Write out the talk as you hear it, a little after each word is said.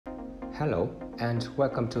Hello and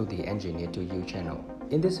welcome to the Engineer to You channel.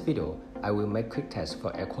 In this video, I will make quick test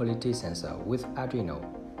for air quality sensor with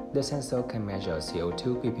Arduino. The sensor can measure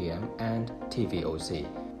CO2 ppm and TVOC,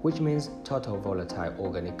 which means total volatile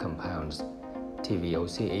organic compounds.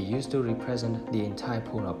 TVOC is used to represent the entire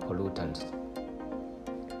pool of pollutants.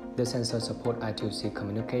 The sensor supports I2C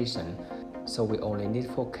communication, so we only need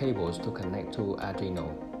 4 cables to connect to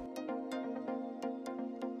Arduino.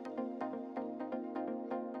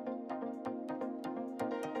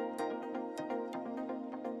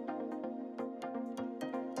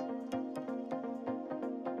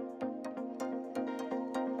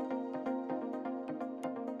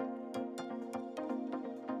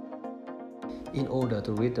 In order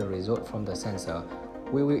to read the result from the sensor,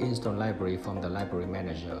 we will install library from the library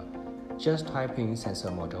manager. Just type in sensor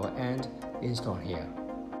module and install here.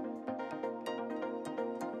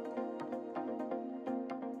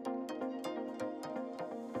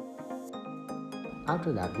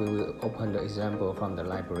 After that, we will open the example from the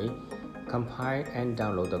library, compile and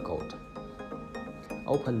download the code.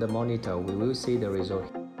 Open the monitor, we will see the result.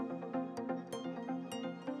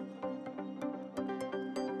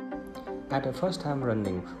 At the first time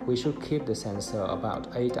running, we should keep the sensor about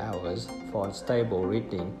 8 hours for stable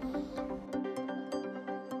reading.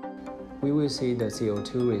 We will see the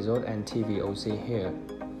CO2 result and TVOC here.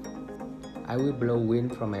 I will blow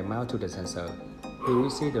wind from my mouth to the sensor. We will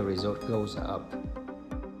see the result goes up.